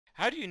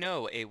How do you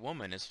know a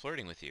woman is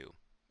flirting with you?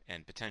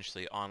 And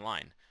potentially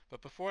online.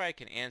 But before I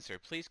can answer,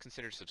 please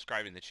consider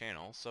subscribing to the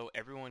channel so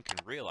everyone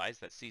can realize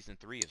that Season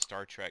 3 of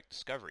Star Trek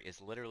Discovery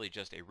is literally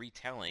just a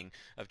retelling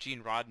of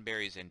Gene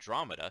Roddenberry's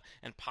Andromeda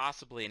and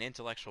possibly an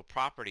intellectual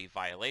property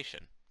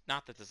violation.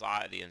 Not that this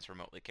audience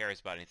remotely cares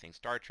about anything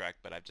Star Trek,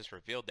 but I've just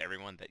revealed to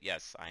everyone that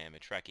yes, I am a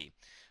Trekkie.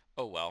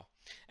 Oh well.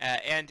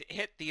 And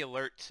hit the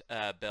alert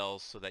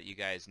bells so that you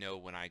guys know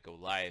when I go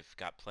live.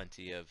 Got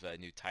plenty of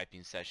new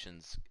typing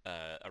sessions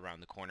around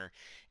the corner,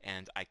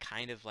 and I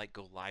kind of like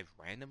go live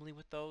randomly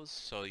with those,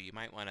 so you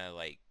might want to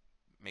like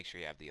make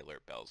sure you have the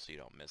alert bells so you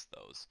don't miss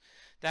those.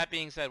 That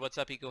being said, what's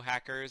up, Eco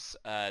Hackers?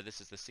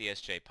 This is the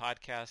CSJ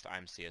podcast.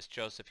 I'm CS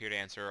Joseph, here to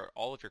answer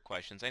all of your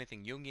questions,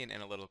 anything Jungian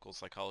analytical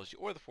psychology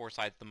or the four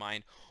sides of the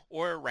mind,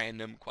 or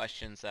random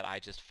questions that I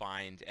just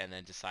find and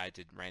then decide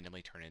to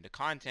randomly turn into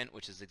content,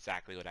 which is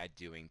exactly what I'm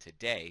doing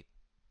today.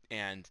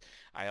 And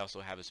I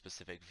also have a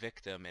specific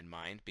victim in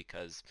mind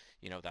because,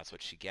 you know, that's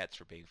what she gets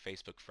for being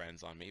Facebook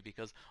friends on me,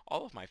 because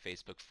all of my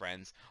Facebook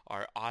friends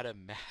are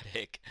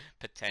automatic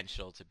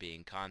potential to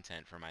being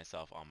content for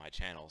myself on my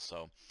channel.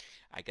 So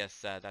I guess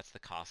that's the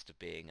cost of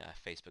being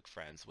Facebook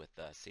friends with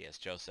CS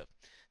Joseph.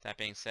 That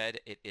being said,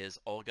 it is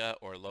Olga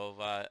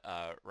Orlova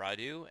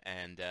Radu,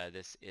 and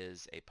this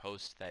is a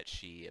post that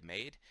she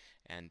made,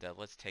 and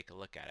let's take a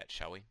look at it,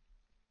 shall we?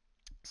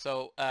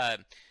 So,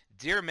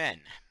 dear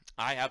men,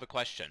 I have a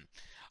question.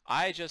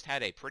 I just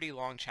had a pretty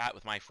long chat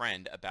with my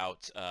friend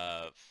about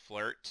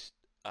flirt,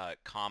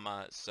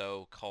 comma,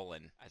 so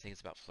colon. I think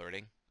it's about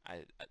flirting.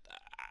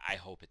 I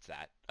hope it's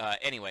that.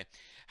 Anyway,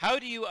 how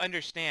do you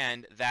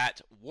understand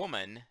that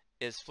woman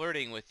is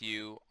flirting with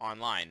you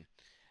online?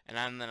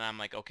 And then I'm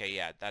like, okay,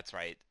 yeah, that's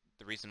right.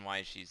 The reason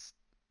why she's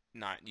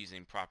not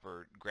using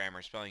proper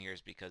grammar spelling here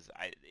is because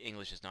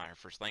English is not her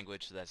first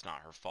language, so that's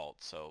not her fault.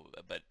 So,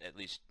 but at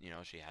least, you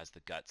know, she has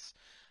the guts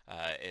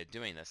at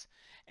doing this.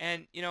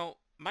 And, you know,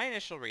 my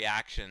initial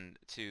reaction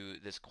to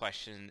this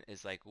question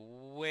is like,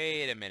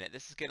 wait a minute,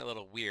 this is getting a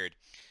little weird.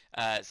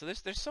 So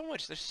there's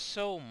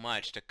so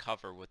much to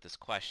cover with this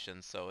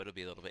question, so it'll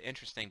be a little bit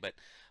interesting. But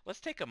let's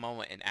take a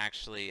moment and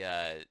actually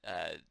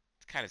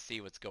kind of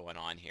see what's going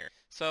on here.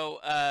 So.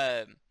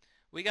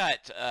 We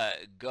got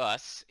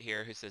Gus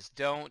here who says,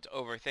 don't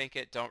overthink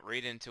it, don't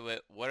read into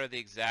it. What are the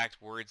exact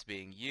words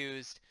being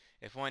used?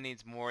 If one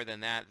needs more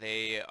than that,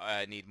 they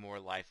need more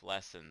life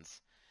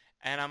lessons.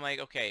 And I'm like,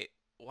 okay,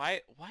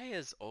 why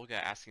is Olga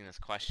asking this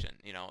question?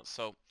 You know,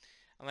 so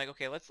I'm like,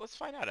 okay, let's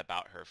find out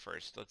about her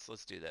first.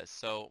 Let's do this.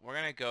 So we're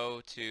gonna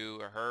go to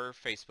her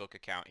Facebook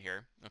account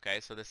here.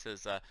 Okay, so this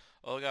is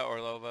Olga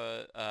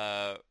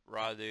Orlova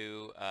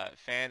Radu,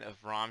 fan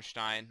of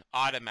Rammstein,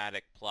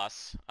 automatic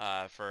plus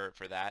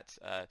for that.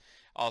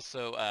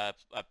 Also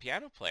a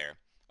piano player.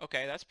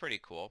 Okay, that's pretty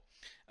cool.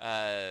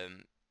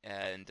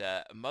 And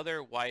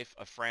mother, wife,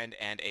 a friend,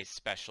 and a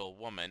special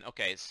woman.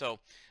 Okay, so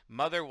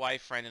mother,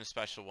 wife, friend, and a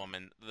special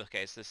woman.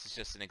 Okay, so this is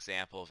just an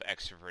example of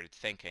extroverted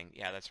thinking.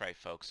 Yeah, that's right,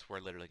 folks. We're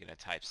literally going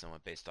to type someone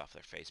based off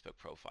their Facebook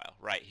profile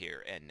right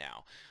here and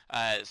now.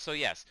 So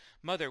yes,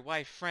 mother,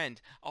 wife,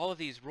 friend, all of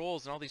these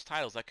roles and all these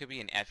titles. That could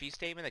be an FE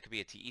statement. That could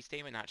be a TE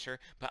statement. Not sure.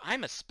 But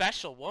I'm a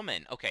special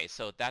woman. Okay,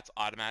 so that's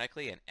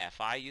automatically an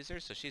FI user.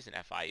 So she's an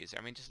FI user.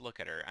 I mean, just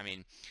look at her. I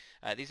mean,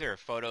 these are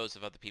photos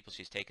of other people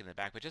she's taken in the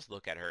back, but just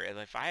look at her. And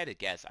if I had to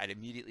guess, I'd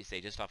immediately say,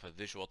 just off a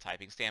visual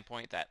typing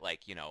standpoint, that,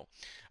 like, you know,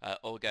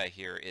 Olga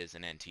here is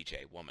an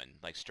NTJ woman,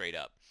 like straight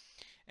up.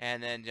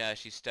 And then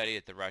she studied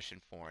at the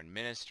Russian Foreign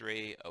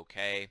Ministry.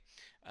 Okay.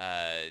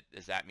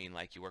 Does that mean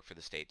like you work for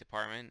the State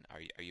Department?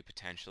 Are you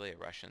potentially a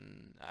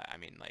Russian? I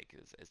mean, like,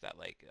 is that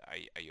like,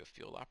 are you a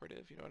field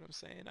operative? You know what I'm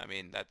saying? I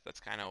mean, that's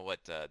kind of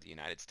what the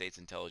United States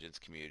intelligence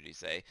community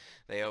say.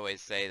 They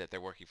always say that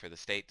they're working for the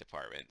State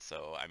Department.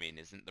 So, I mean,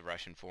 isn't the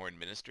Russian Foreign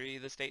Ministry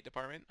the State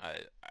Department?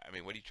 I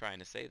mean, what are you trying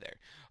to say there?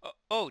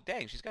 Oh,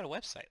 dang, she's got a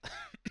website.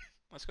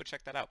 Let's go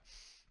check that out.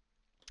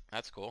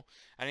 That's cool.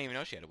 I didn't even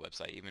know she had a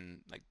website, even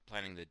like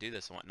planning to do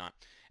this and whatnot.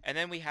 And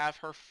then we have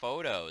her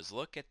photos.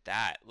 Look at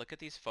that. Look at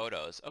these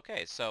photos.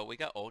 Okay, so we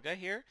got Olga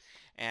here,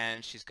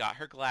 and she's got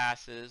her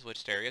glasses,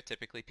 which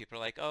stereotypically people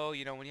are like, oh,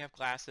 you know, when you have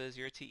glasses,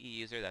 you're a TE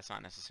user. That's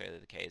not necessarily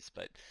the case,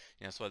 but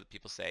you know, that's what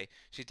people say.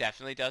 She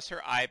definitely does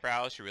her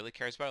eyebrows. She really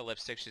cares about her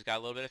lipstick. She's got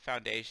a little bit of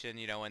foundation,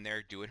 you know, in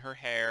there doing her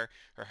hair.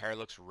 Her hair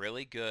looks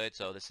really good,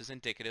 so this is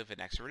indicative of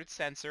an extroverted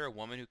sensor, a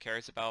woman who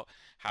cares about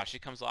how she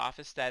comes off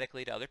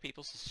aesthetically to other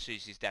people. So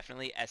she's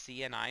definitely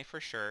SE and I for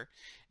sure.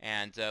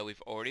 And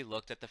we've already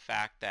looked at the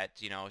fact that,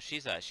 you know,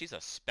 she's a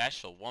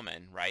special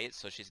woman, right?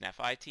 So she's an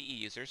FITE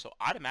user. So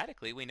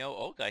automatically we know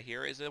Olga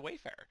here is a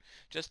Wayfarer,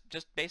 just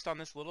based on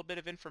this little bit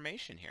of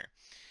information here.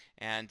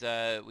 And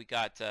we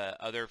got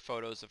other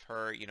photos of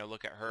her. You know,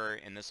 look at her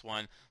in this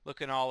one,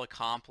 looking all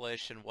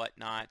accomplished and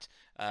whatnot,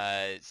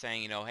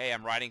 saying, you know, hey,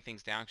 I'm writing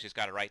things down. She's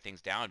got to write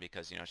things down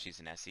because, you know, she's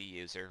an SE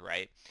user,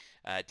 right?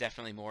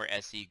 Definitely more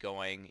SE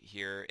going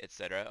here,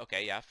 etc.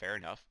 Okay, yeah, fair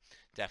enough.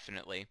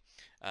 Definitely.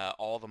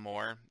 All the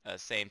more,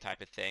 same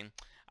type of thing.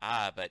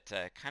 But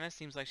kind of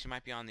seems like she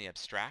might be on the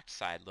abstract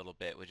side a little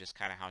bit, which is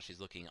kind of how she's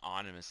looking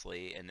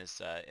anonymously in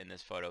this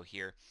photo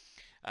here.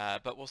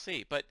 But we'll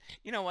see. But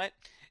you know what?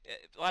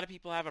 A lot of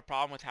people have a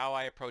problem with how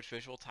I approach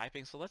visual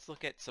typing, so let's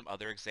look at some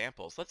other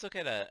examples. Let's look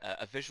at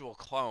a visual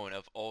clone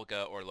of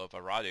Olga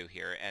Orlova Radu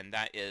here, and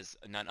that is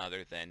none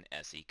other than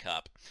S.E.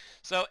 Cupp.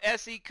 So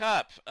S.E.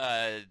 Cupp,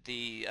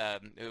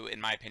 who in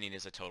my opinion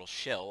is a total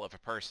shill of a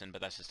person, but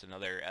that's just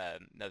another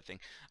thing.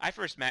 I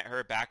first met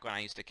her back when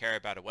I used to care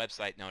about a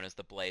website known as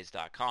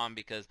theblaze.com,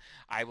 because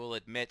I will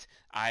admit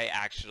I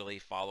actually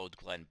followed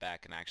Glenn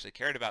Beck and actually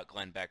cared about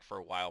Glenn Beck for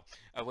a while,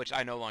 which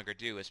I no longer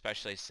do,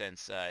 especially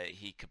since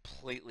he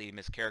completely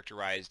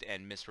mischaracterized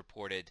and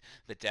misreported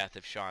the death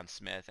of Sean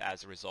Smith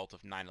as a result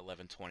of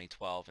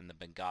 9/11/2012 and the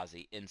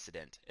Benghazi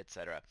incident,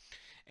 etc.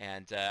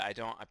 And I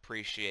don't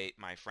appreciate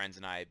my friends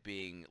and I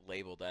being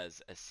labeled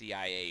as a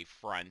CIA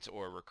front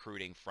or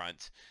recruiting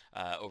front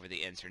over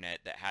the internet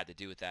that had to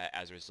do with that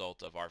as a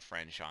result of our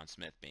friend Sean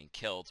Smith being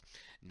killed.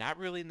 Not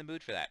really in the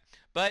mood for that.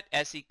 But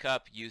S.E.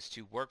 Cupp used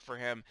to work for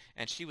him,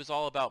 and she was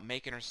all about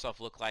making herself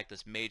look like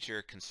this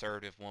major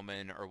conservative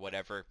woman or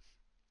whatever.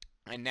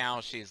 And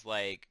now she's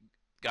like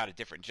got a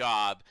different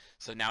job,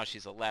 so now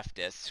she's a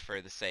leftist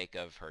for the sake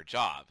of her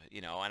job,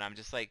 you know. And I'm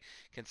just like,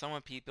 could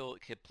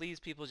please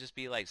people just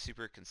be like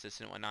super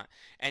consistent and whatnot?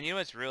 And you know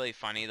what's really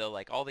funny though,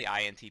 like all the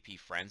INTP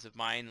friends of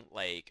mine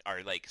like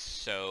are like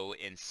so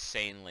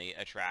insanely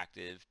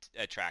attracted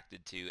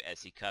to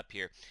S.E. Cupp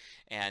here,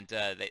 and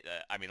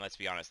I mean, let's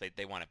be honest,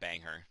 they want to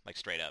bang her, like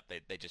straight up.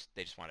 They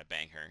just want to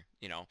bang her,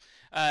 you know.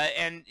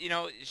 And you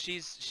know,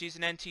 she's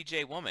an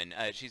NTJ woman.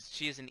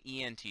 She is an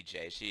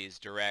ENTJ. She's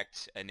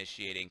direct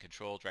initiating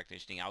control, direct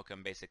initiating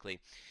outcome, basically.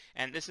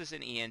 And this is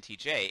an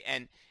ENTJ.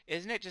 And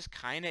isn't it just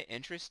kind of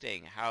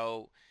interesting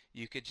how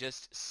you could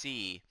just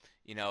see,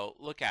 you know,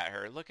 look at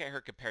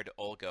her compared to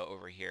Olga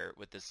over here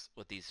with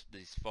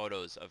these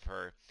photos of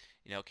her.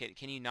 You know,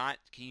 can you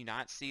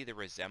not see the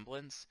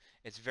resemblance?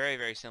 It's very,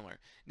 very similar.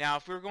 Now,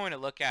 if we were going to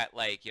look at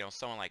like, you know,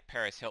 someone like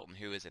Paris Hilton,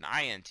 who is an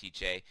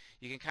INTJ,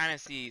 you can kind of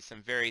see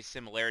some very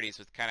similarities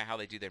with kind of how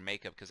they do their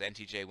makeup, because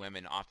NTJ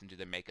women often do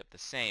their makeup the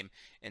same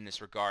in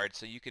this regard.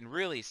 So you can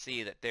really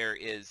see that there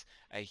is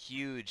a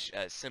huge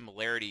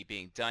similarity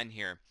being done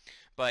here.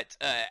 But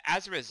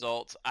as a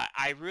result,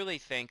 I really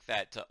think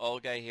that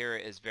Olga here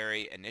is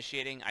very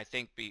initiating. I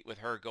think with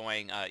her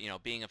going, you know,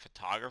 being a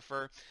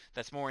photographer,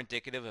 that's more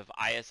indicative of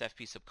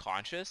ISFP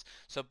subconscious.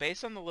 So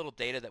based on the little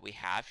data that we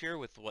have here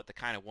with what the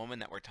kind of woman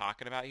that we're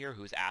talking about here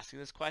who's asking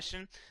this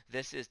question,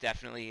 this is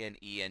definitely an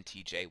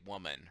ENTJ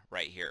woman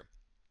right here.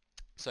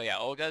 So yeah,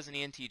 Olga's an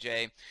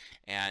ENTJ,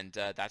 and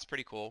that's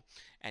pretty cool.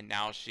 And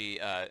now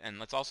and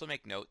let's also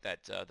make note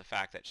that the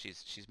fact that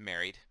she's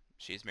married.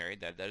 She's married.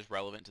 That is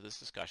relevant to this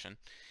discussion.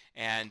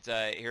 And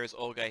here's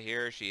Olga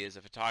here. She is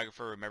a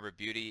photographer. Remember,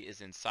 beauty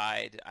is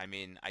inside. I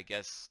mean, I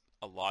guess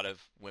a lot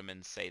of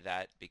women say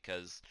that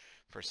because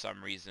for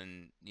some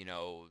reason, you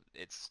know,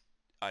 it's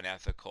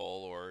unethical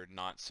or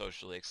not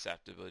socially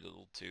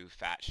acceptable to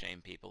fat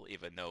shame people,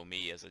 even though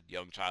me as a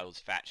young child was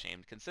fat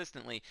shamed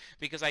consistently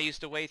because I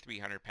used to weigh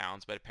 300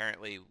 pounds, but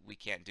apparently we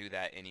can't do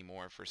that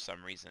anymore for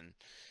some reason.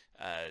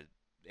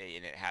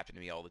 And it happened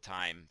to me all the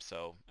time.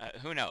 So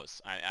who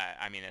knows?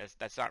 I mean,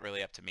 that's not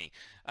really up to me.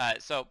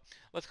 So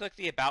let's click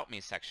the About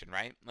Me section,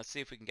 right? Let's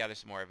see if we can gather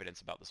some more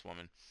evidence about this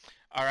woman.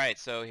 All right,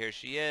 so here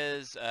she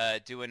is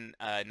doing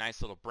a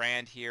nice little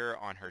brand here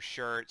on her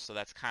shirt. So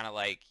that's kind of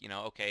like, you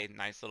know, okay,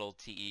 nice little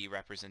TE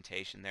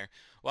representation there.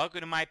 Welcome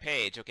to my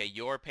page. Okay,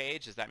 your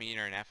page. Does that mean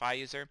you're an FI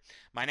user?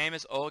 My name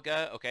is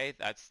Olga. Okay,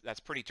 that's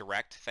pretty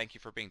direct. Thank you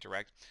for being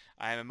direct.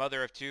 I am a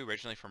mother of two,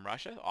 originally from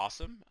Russia.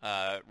 Awesome.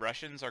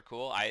 Russians are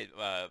cool.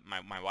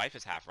 My wife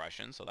is half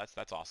Russian, so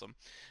that's awesome.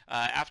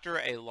 After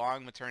a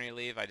long maternity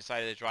leave, I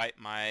decided to try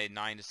my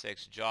 9 to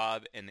 6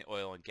 job in the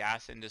oil and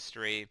gas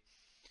industry.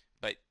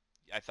 But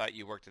I thought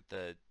you worked at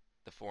the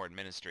foreign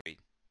ministry.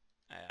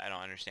 I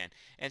don't understand.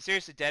 And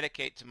seriously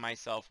dedicate to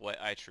myself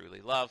what I truly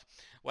love.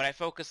 What I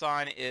focus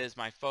on is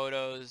my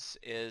photos,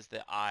 is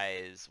the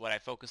eyes. What I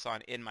focus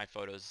on in my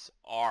photos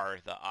are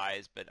the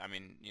eyes, but I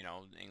mean, you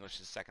know,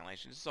 English is second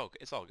language.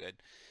 It's all good.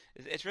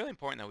 It's really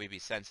important that we be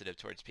sensitive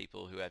towards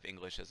people who have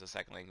English as a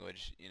second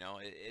language. You know,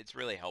 it's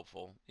really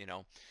helpful, you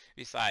know.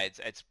 Besides,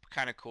 it's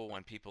kind of cool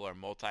when people are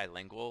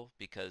multilingual,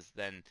 because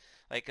then,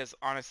 like, because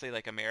honestly,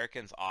 like,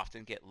 Americans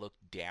often get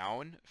looked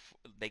down.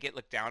 They get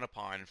looked down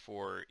upon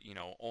for, you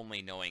know,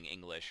 only knowing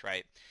English,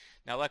 right?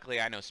 Now, luckily,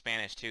 I know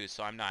Spanish too,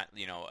 so I'm not,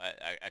 you know,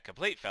 a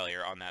complete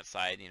failure on that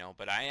side, you know.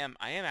 But I am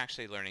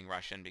actually learning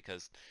Russian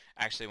because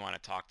I actually want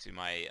to talk to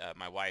my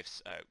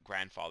wife's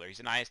grandfather. He's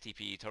an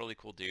ISTP, totally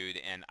cool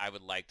dude, and I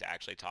would like to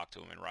actually talk to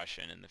him in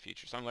Russian in the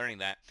future. So I'm learning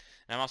that,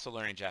 and I'm also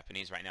learning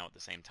Japanese right now at the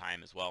same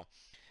time as well.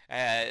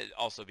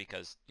 Also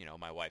because, you know,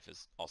 my wife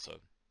is also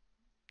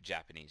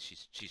Japanese.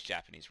 She's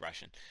Japanese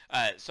Russian.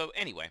 So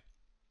anyway.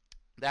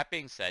 That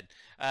being said,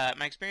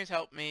 my experience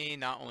helped me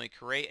not only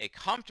create a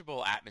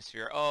comfortable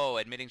atmosphere,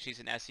 admitting she's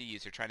an SE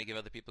user trying to give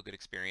other people good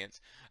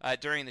experience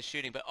during the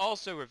shooting, but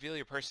also reveal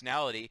your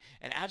personality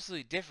in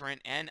absolutely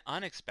different and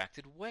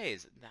unexpected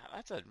ways. Now,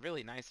 that's a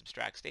really nice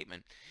abstract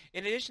statement.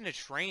 In addition to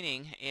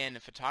training in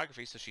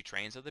photography, so she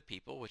trains other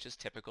people, which is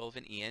typical of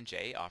an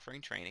ENJ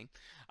offering training,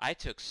 I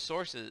took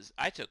courses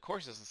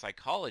in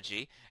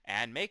psychology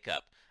and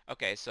makeup.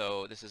 Okay,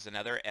 so this is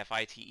another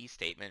FITE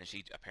statement.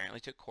 She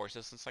apparently took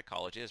courses in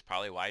psychology. That's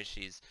probably why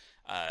she's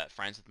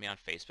friends with me on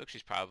Facebook.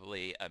 She's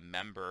probably a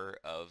member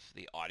of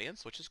the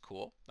audience, which is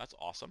cool. That's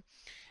awesome.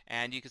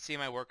 And you can see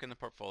my work in the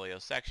portfolio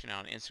section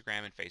on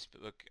Instagram and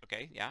Facebook.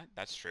 Okay, yeah,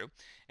 that's true.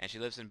 And she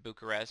lives in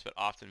Bucharest, but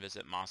often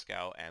visit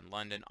Moscow and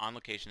London. On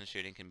location, the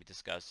shooting can be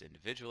discussed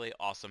individually.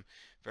 Awesome.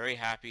 Very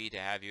happy to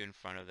have you in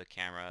front of the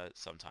camera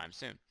sometime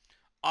soon.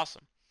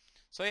 Awesome.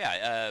 So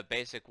yeah,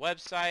 basic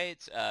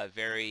website,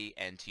 very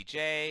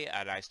NTJ,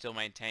 and I still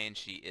maintain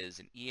she is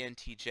an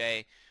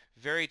ENTJ.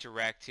 Very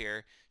direct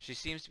here. She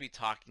seems to be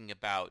talking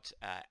about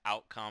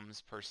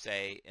outcomes per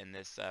se in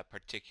this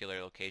particular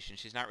location.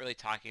 She's not really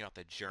talking about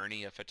the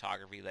journey of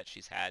photography that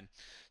she's had.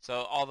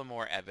 So all the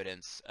more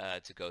evidence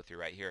to go through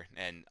right here.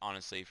 And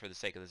honestly, for the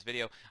sake of this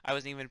video, I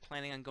wasn't even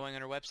planning on going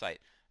on her website.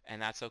 And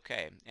that's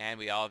okay. And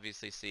we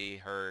obviously see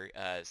her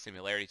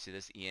similarity to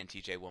this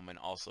ENTJ woman,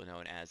 also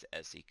known as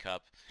SE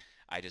Cup.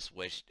 I just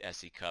wish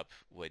SE Cup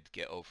would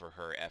get over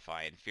her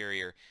FI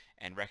inferior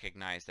and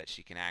recognize that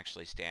she can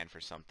actually stand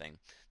for something.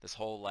 This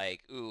whole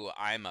like, ooh,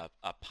 I'm a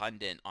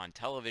pundit on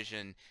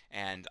television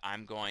and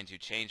I'm going to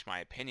change my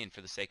opinion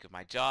for the sake of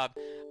my job.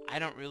 I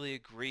don't really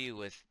agree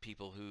with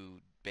people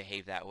who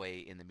behave that way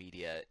in the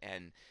media,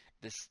 and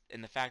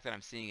the fact that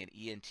I'm seeing an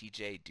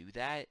ENTJ do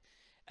that,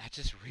 that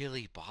just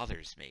really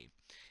bothers me.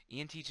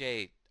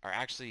 ENTJ are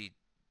actually,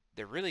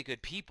 they're really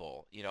good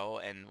people, you know,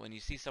 and when you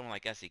see someone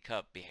like SE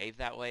Cup behave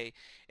that way,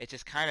 it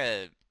just kind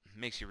of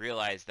makes you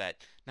realize that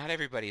not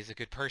everybody is a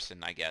good person,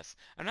 I guess.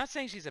 I'm not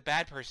saying she's a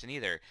bad person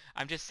either.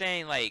 I'm just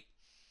saying, like,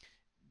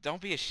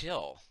 don't be a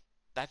shill.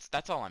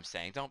 That's all I'm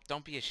saying.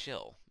 Don't be a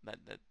shill.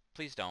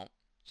 Please don't.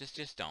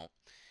 Just don't.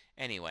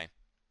 Anyway,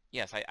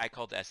 yes, I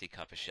called SE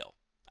Cup a shill.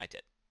 I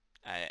did.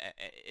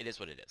 It is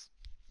what it is.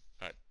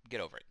 Get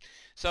over it.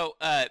 So,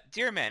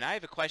 dear men, I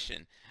have a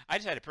question. I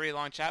just had a pretty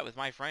long chat with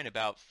my friend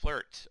about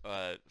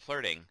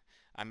flirting.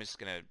 I'm just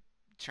going to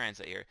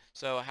translate here.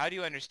 So, how do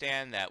you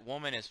understand that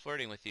woman is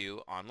flirting with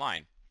you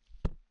online?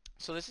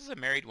 So, this is a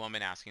married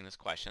woman asking this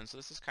question. So,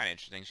 this is kind of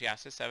interesting. She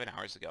asked this 7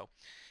 hours ago.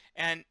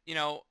 And, you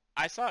know,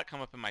 I saw it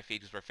come up in my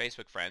feed because we're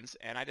Facebook friends,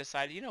 and I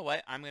decided, you know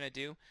what I'm going to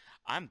do?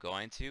 I'm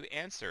going to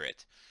answer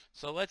it.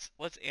 So, let's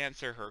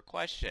answer her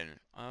question.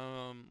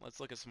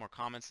 Let's look at some more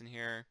comments in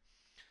here.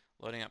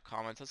 Loading up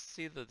comments. Let's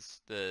see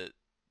the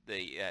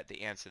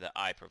answer that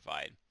I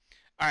provide.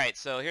 All right,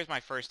 so here's my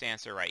first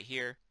answer right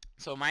here.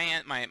 So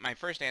my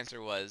first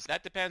answer was,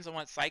 that depends on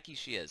what psyche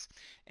she is.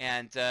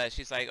 And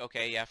she's like,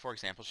 okay, yeah, for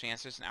example, she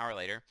answers an hour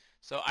later.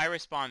 So I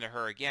respond to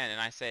her again,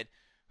 and I said,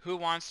 who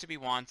wants to be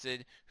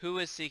wanted? Who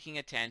is seeking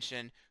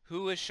attention?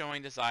 Who is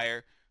showing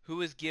desire?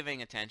 Who is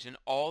giving attention?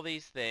 All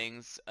these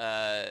things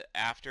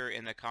after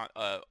in the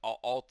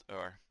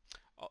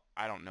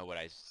I don't know what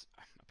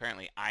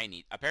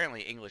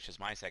apparently English is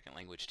my second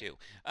language too.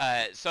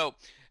 So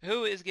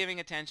who is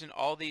giving attention?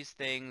 All these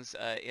things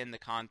in the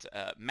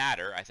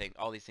matter. I think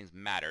all these things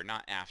matter,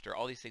 not after.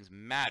 All these things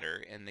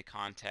matter in the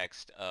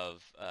context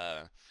of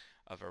a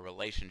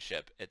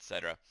relationship,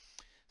 etc.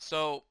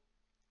 So,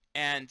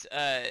 and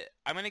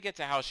I'm going to get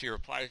to how she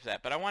replies to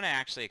that, but I want to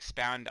actually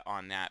expound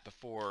on that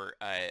before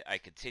I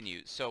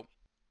continue. So,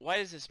 why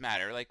does this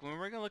matter? Like, when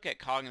we're going to look at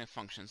cognitive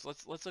functions,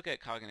 let's look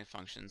at cognitive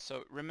functions.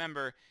 So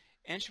remember,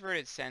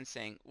 introverted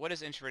sensing, what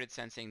does introverted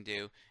sensing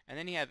do? And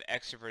then you have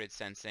extroverted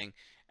sensing.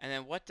 And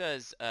then what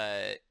does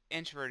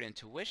introverted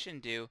intuition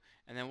do?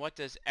 And then what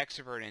does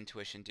extroverted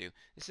intuition do?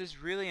 This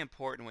is really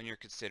important when you're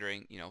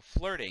considering, you know,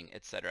 flirting,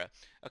 etc.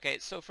 Okay,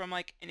 so from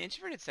like an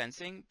introverted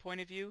sensing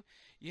point of view,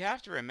 you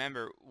have to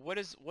remember, what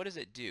does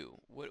it do?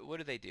 What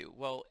do they do?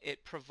 Well,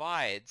 it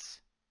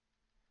provides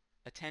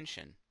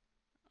attention.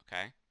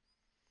 Okay?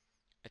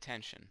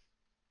 Attention.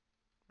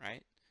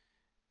 Right?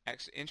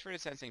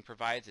 Introverted sensing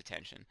provides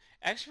attention.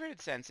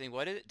 Extroverted sensing,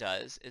 what it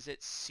does is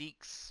it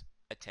seeks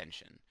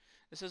attention.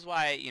 This is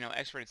why, you know,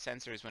 extroverted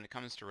sensors, when it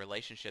comes to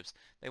relationships,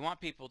 they want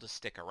people to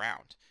stick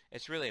around.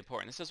 It's really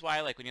important. This is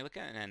why, like, when you look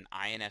at an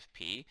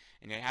INFP,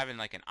 and you're having,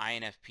 like, an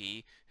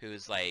INFP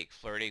who's, like,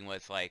 flirting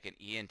with, like, an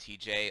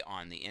ENTJ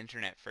on the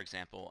internet, for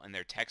example, and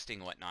they're texting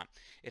and whatnot,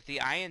 if the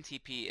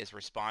INTP is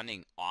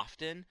responding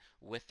often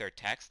with their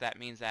text, that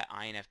means that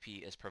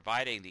INFP is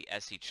providing the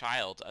SE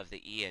child of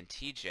the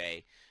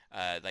ENTJ,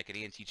 like an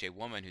ENTJ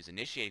woman who's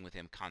initiating with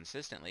him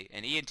consistently.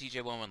 An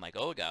ENTJ woman like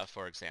Olga,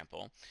 for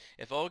example,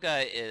 if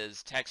Olga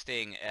is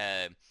texting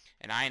an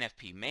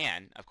INFP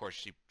man, of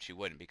course she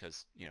wouldn't,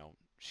 because, you know,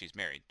 she's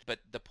married. But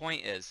the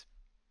point is,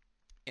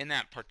 in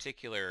that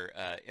particular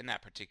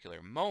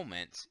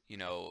moment, you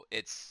know,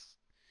 it's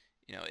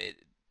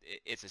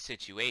a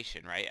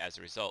situation, right, as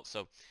a result.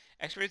 So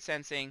extroverted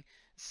sensing,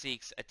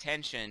 seeks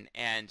attention,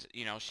 and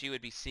she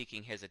would be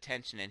seeking his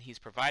attention, and he's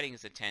providing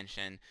his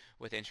attention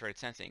with introverted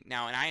sensing.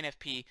 Now an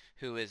INFP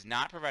who is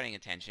not providing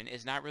attention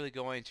is not really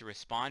going to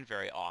respond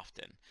very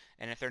often,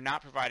 and if they're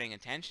not providing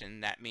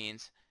attention, that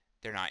means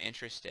they're not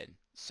interested.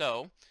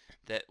 So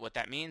what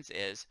that means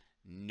is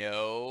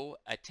no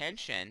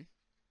attention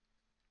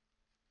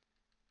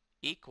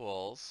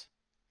equals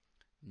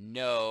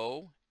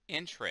no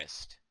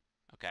interest.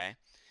 Okay,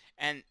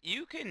 and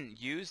you can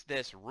use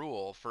this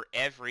rule for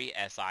every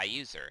SI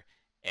user,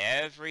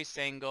 every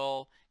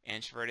single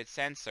introverted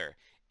sensor.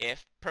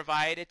 If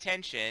provide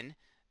attention,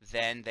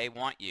 then they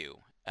want you.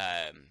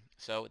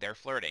 So they're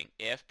flirting.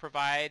 If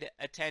provide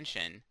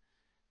attention,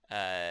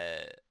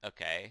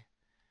 okay,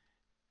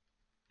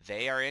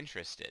 they are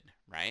interested,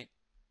 right?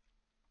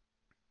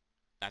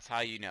 That's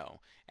how you know.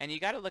 And you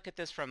got to look at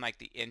this from like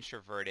the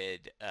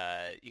introverted,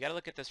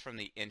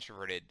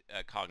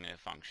 cognitive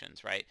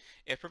functions, right?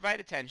 If provide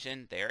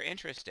attention, they are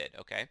interested,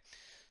 okay?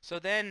 So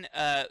then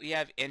we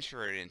have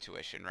introverted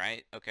intuition,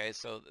 right? Okay,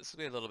 so this will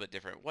be a little bit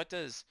different. What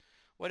does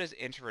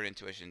introverted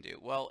intuition do?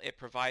 Well, it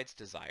provides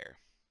desire,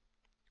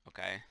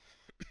 okay?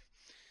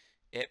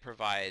 It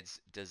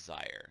provides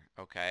desire,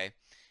 okay?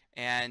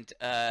 And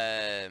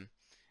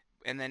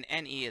then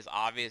NE is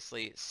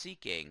obviously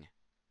seeking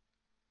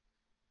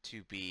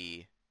to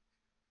be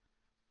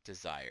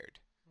desired,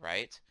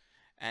 right?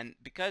 And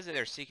because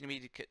they're seeking to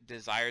be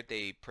desired,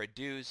 they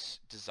produce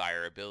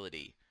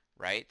desirability,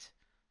 right?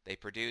 They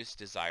produce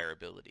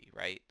desirability,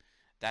 right?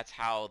 That's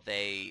how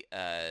they,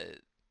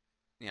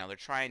 they're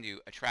trying to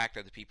attract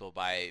other people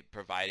by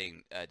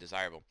providing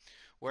desirable.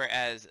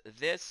 Whereas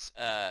this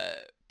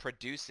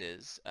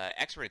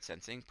extroverted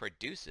sensing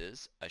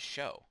produces a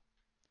show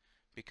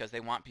because they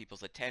want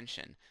people's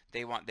attention.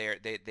 They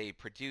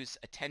produce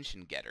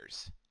attention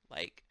getters,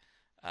 like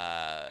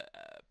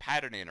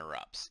pattern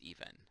interrupts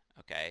even,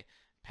 okay?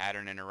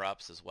 Pattern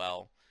interrupts as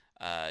well.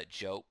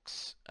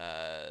 Jokes,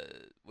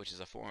 which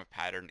is a form of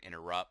pattern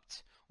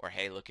interrupt, or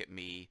hey, look at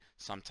me.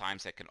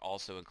 Sometimes that can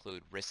also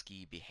include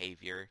risky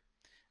behavior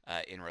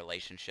in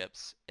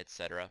relationships,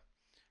 etc.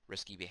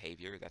 Risky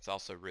behavior, that's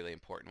also a really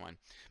important one.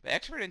 But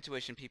extrovert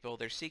intuition people,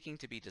 they're seeking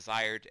to be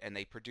desired, and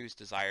they produce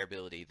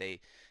desirability.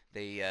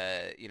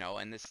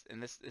 And this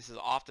is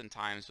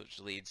oftentimes which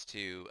leads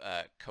to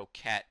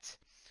coquette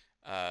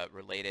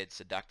related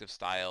seductive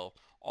style,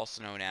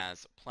 also known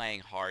as playing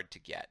hard to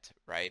get,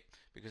 right?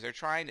 Because they're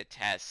trying to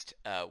test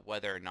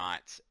whether or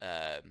not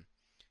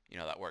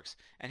that works.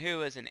 And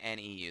who is an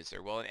NE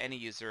user? Well, an NE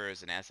user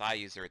is an SI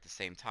user at the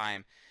same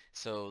time.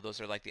 So those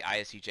are like the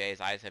ISUJs,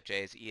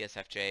 ISFJs,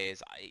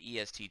 ESFJs,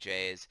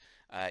 ESTJs,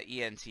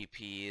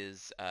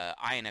 ENTPs,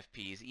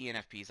 INFPs,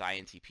 ENFPs,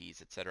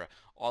 INTPs, etc.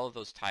 All of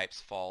those types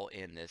fall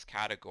in this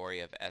category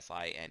of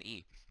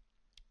SINE.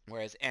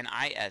 Whereas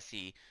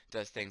NISE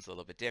does things a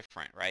little bit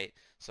different, right?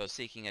 So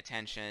seeking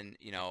attention,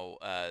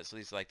 so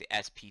these are like the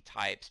SP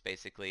types,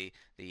 basically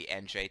the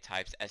NJ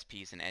types,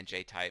 SPs and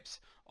NJ types,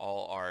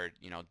 all are,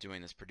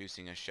 doing this,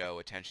 producing a show,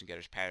 attention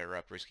getters, pattern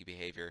up, risky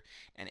behavior,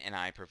 and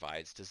NI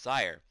provides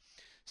desire.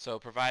 So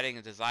providing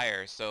a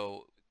desire,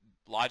 so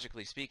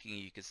logically speaking,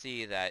 you can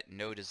see that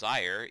no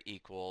desire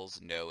equals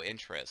no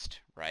interest,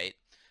 right?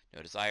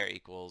 No desire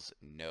equals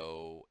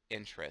no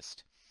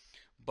interest.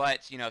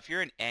 But, if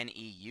you're an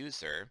NE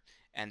user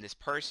and this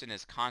person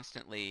is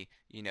constantly,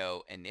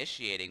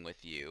 initiating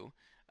with you,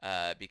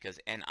 because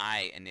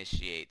NI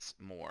initiates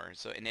more.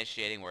 So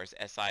initiating, whereas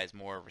SI is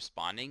more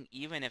responding,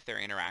 even if their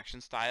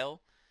interaction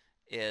style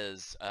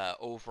is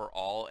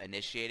overall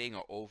initiating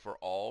or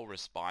overall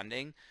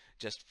responding,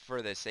 just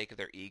for the sake of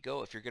their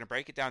ego. If you're going to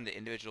break it down to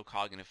individual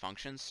cognitive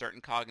functions,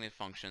 certain cognitive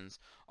functions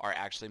are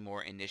actually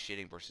more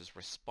initiating versus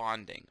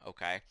responding,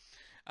 okay?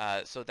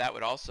 So that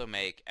would also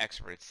make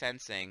extroverted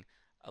sensing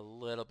a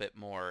little bit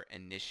more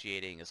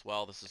initiating as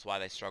well. This is why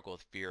they struggle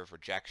with fear of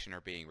rejection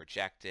or being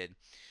rejected,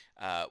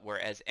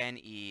 whereas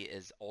NE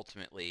is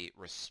ultimately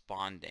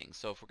responding.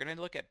 So if we're going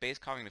to look at base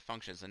cognitive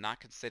functions and not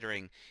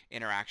considering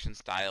interaction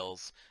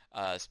styles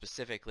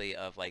specifically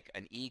of like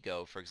an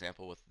ego, for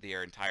example, with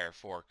their entire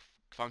four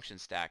function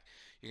stack,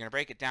 you're going to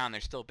break it down,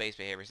 there's still base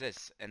behaviors.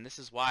 And this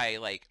is why,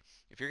 like,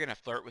 if you're going to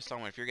flirt with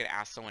someone, if you're going to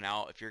ask someone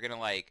out, if you're going to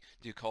like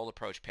do cold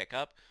approach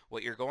pickup,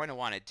 what you're going to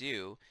want to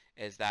do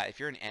is that if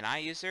you're an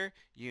NI user,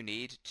 you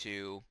need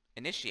to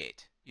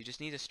initiate. You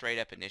just need to straight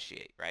up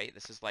initiate, right?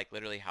 This is like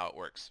literally how it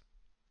works.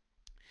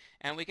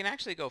 And we can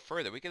actually go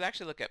further. We could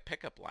actually look at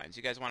pickup lines.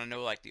 You guys want to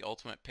know like the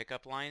ultimate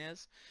pickup line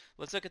is?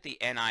 Let's look at the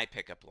NI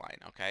pickup line,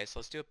 okay? So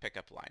let's do a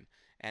pickup line.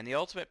 And the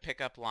ultimate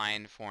pickup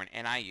line for an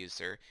NI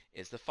user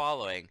is the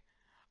following.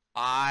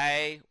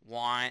 I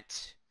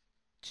want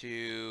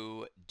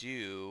to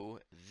do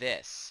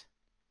this,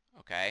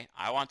 okay?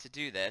 I want to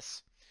do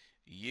this.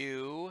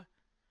 You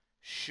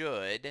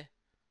should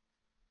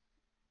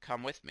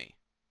come with me,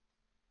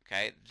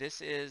 okay?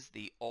 This is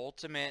the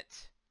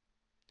ultimate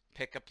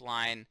pickup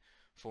line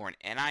for an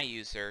NI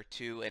user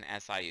to an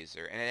SI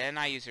user. And an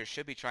NI user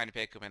should be trying to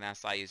pick up an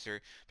SI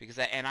user because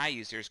that NI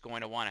user is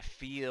going to want to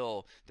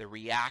feel the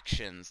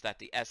reactions that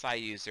the SI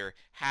user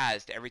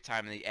has to every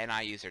time the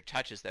NI user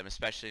touches them,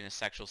 especially in a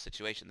sexual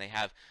situation. They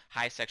have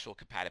high sexual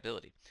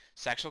compatibility.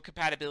 Sexual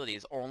compatibility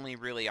is only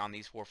really on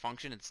these 4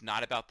 functions. It's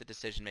not about the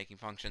decision-making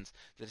functions.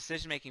 The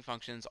decision-making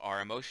functions are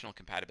emotional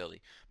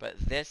compatibility, but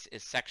this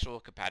is sexual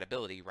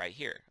compatibility right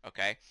here,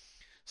 okay?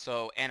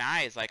 So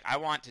NI is like, I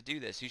want to do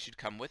this, you should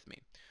come with me.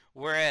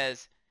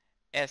 Whereas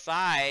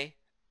SI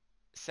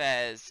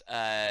says,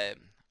 I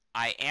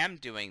am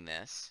doing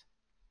this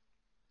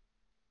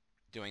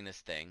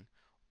thing,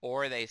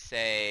 or they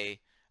say,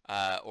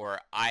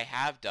 or I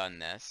have done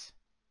this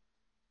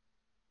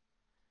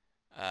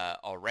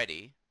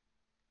already,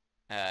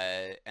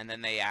 and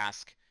then they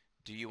ask,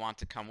 do you want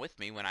to come with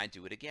me when I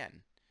do it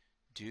again?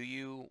 Do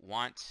you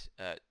want,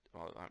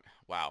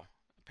 wow,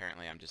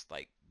 apparently I'm just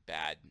like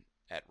bad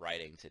at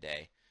writing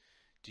today.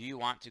 Do you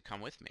want to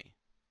come with me?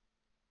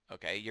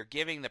 Okay, you're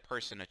giving the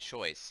person a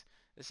choice.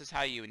 This is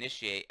how you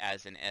initiate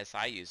as an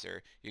SI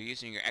user. You're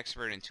using your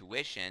expert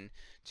intuition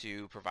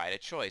to provide a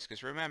choice.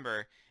 Because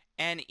remember,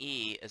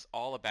 NE is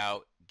all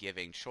about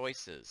giving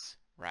choices,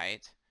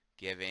 right?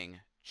 Giving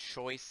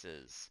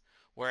choices.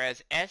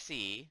 Whereas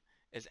SE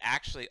is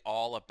actually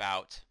all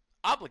about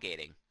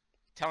obligating,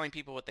 telling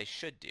people what they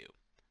should do,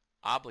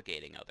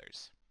 obligating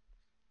others.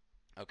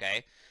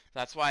 Okay,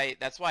 that's why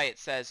it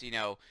says, you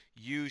know,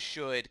 you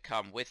should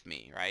come with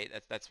me, right?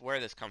 That's where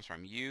this comes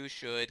from. You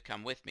should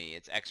come with me.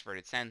 It's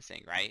experted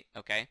sensing, right?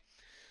 Okay,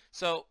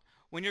 so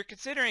when you're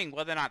considering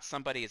whether or not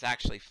somebody is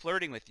actually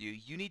flirting with you,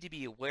 you need to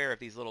be aware of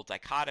these little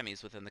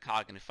dichotomies within the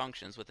cognitive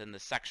functions, within the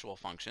sexual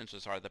functions,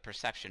 which are the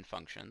perception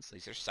functions.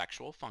 These are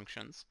sexual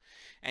functions,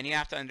 and you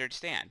have to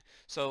understand.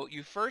 So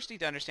you first need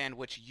to understand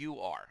which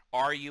you are.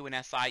 Are you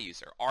an SI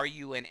user? Are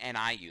you an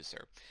NI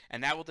user?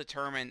 And that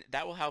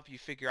will help you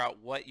figure out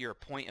what your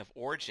point of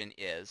origin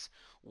is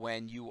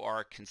when you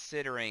are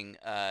considering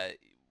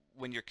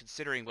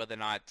whether or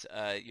not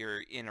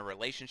you're in a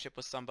relationship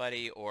with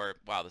somebody, or,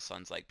 wow, the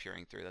sun's like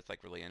peering through. That's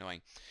like really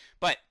annoying.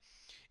 But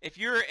if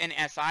you're an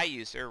SI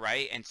user,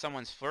 right, and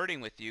someone's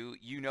flirting with you,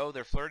 you know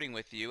they're flirting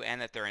with you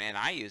and that they're an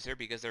NI user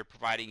because they're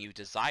providing you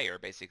desire,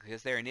 basically,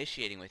 because they're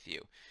initiating with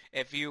you.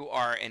 If you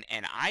are an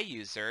NI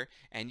user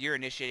and you're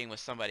initiating with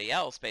somebody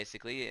else,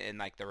 basically, in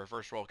like the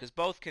reverse role, because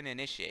both can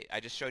initiate. I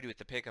just showed you with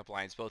the pickup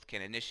lines, both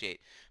can initiate.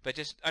 But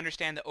just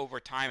understand that over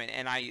time,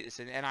 it's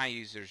an NI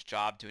user's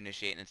job to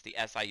initiate, and it's the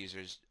SI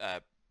user's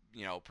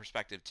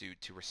perspective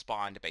to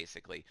respond,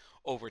 basically,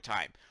 over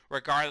time,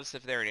 regardless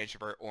if they're an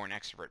introvert or an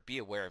extrovert. Be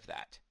aware of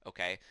that,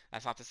 okay?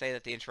 That's not to say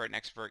that the introvert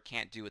and extrovert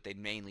can't do what they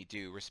mainly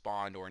do,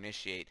 respond or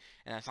initiate,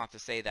 and that's not to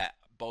say that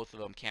both of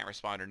them can't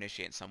respond or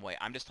initiate in some way.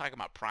 I'm just talking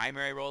about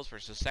primary roles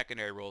versus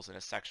secondary roles in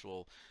a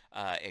sexual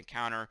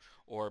encounter,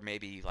 or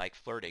maybe like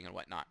flirting and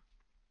whatnot.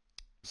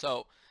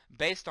 So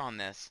based on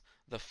this,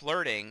 the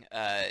flirting,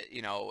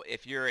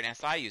 if you're an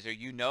SI user,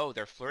 you know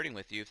they're flirting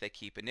with you if they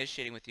keep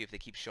initiating with you, if they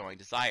keep showing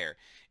desire.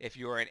 If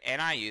you're an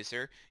NI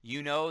user,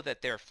 you know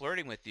that they're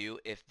flirting with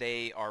you if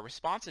they are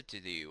responsive to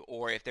you,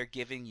 or if they're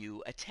giving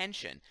you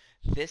attention.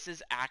 This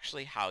is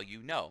actually how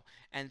you know.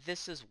 And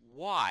this is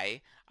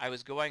why I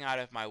was going out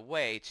of my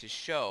way to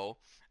show,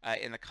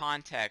 in the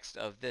context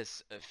of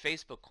this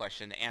Facebook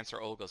question, to answer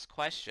Olga's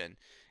question.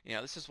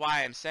 This is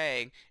why I'm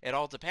saying it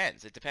all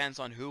depends. It depends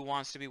on who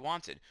wants to be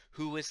wanted,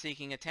 who is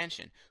seeking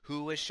attention,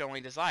 who is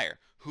showing desire,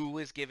 who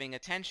is giving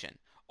attention.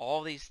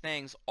 All these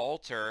things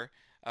alter,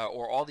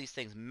 or all these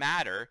things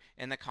matter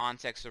in the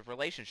context of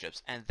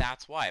relationships, and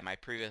that's why my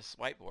previous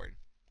whiteboard.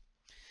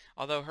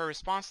 Although her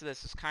response to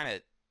this is kind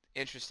of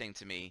interesting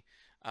to me,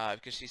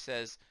 because she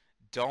says,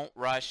 "Don't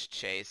rush,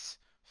 Chase.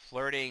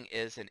 Flirting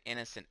is an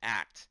innocent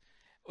act,"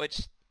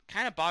 which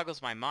kind of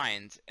boggles my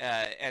mind,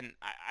 and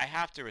I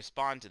have to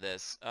respond to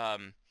this.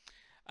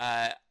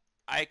 I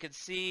could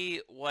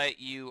see what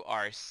you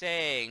are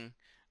saying,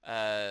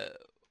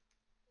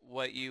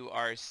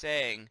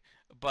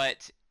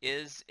 but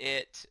is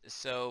it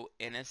so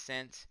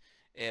innocent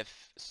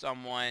if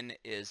someone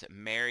is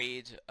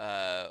married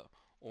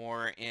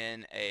or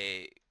in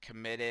a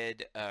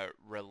committed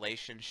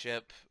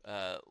relationship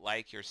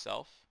like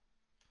yourself?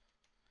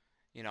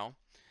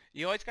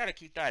 You always got to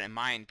keep that in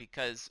mind,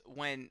 because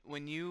when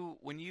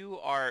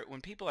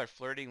people are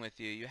flirting with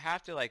you, you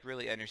have to like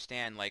really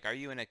understand, like, are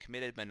you in a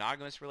committed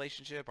monogamous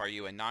relationship? Are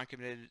you in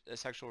non-committed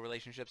sexual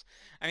relationships?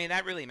 I mean,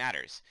 that really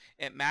matters.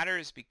 It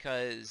matters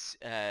because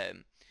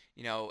in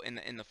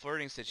the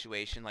flirting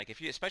situation, like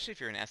especially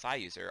if you're an SI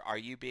user, are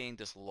you being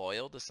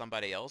disloyal to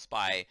somebody else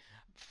by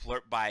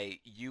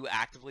you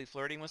actively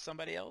flirting with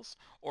somebody else,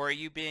 or are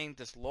you being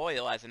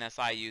disloyal as an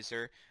SI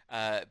user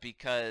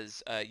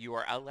because you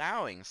are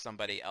allowing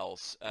somebody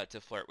else to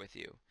flirt with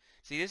you?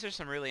 See, these are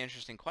some really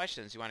interesting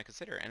questions you want to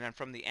consider. And then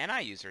from the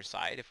NI user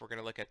side, if we're going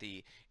to look at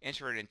the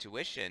introvert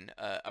intuition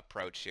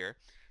approach here,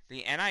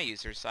 the NI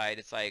user side,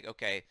 it's like,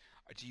 okay,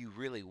 do you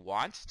really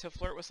want to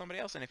flirt with somebody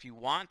else? And if you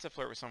want to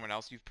flirt with someone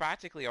else, you've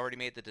practically already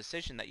made the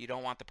decision that you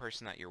don't want the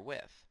person that you're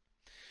with.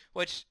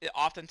 which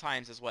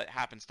oftentimes is what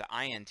happens to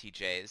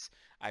INTJs,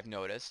 I've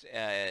noticed,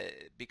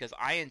 because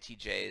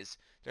INTJs,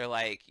 they're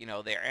like, you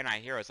know, they're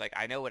anti-heroes. Like,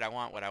 I know what I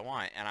want,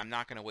 and I'm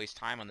not going to waste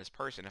time on this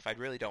person. If I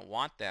really don't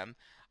want them,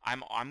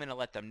 I'm going to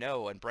let them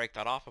know and break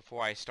that off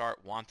before I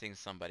start wanting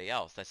somebody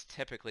else. That's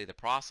typically the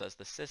process,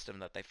 the system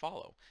that they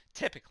follow.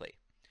 Typically.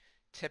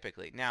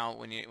 Now,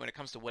 when it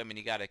comes to women,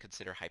 you got to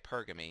consider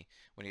hypergamy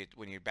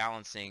when you're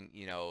balancing,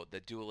 you know, the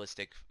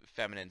dualistic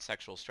feminine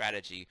sexual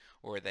strategy,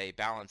 or they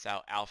balance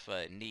out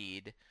alpha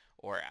need,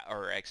 or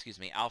excuse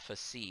me, alpha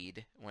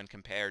seed when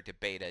compared to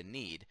beta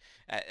need.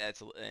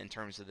 That's in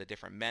terms of the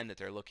different men that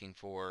they're looking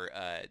for,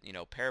 you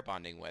know, pair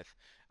bonding with,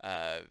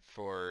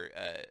 for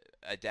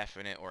a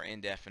definite or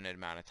indefinite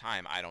amount of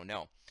time. I don't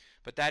know,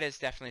 but that is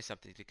definitely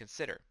something to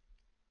consider.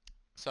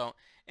 So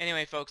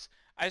anyway, folks,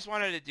 I just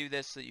wanted to do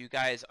this so that you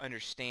guys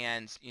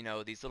understand, you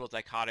know, these little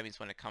dichotomies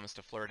when it comes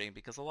to flirting,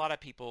 because a lot of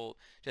people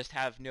just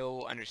have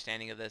no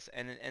understanding of this,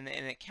 and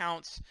it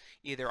counts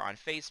either on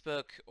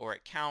Facebook, or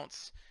it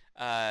counts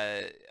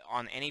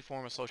on any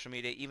form of social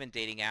media, even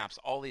dating apps.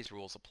 All these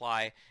rules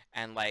apply,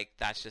 and like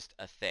that's just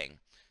a thing.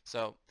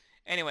 So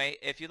anyway,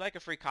 if you'd like a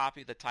free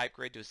copy of the Type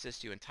Grid to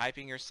assist you in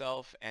typing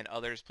yourself and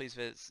others, please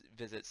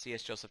visit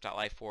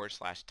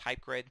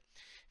csjoseph.life/typegrid.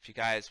 If you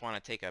guys want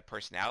to take a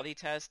personality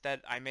test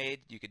that I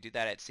made, you could do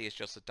that at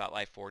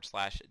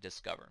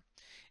csjoseph.life/discover.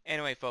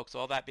 Anyway, folks,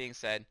 all that being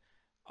said,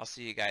 I'll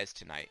see you guys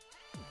tonight.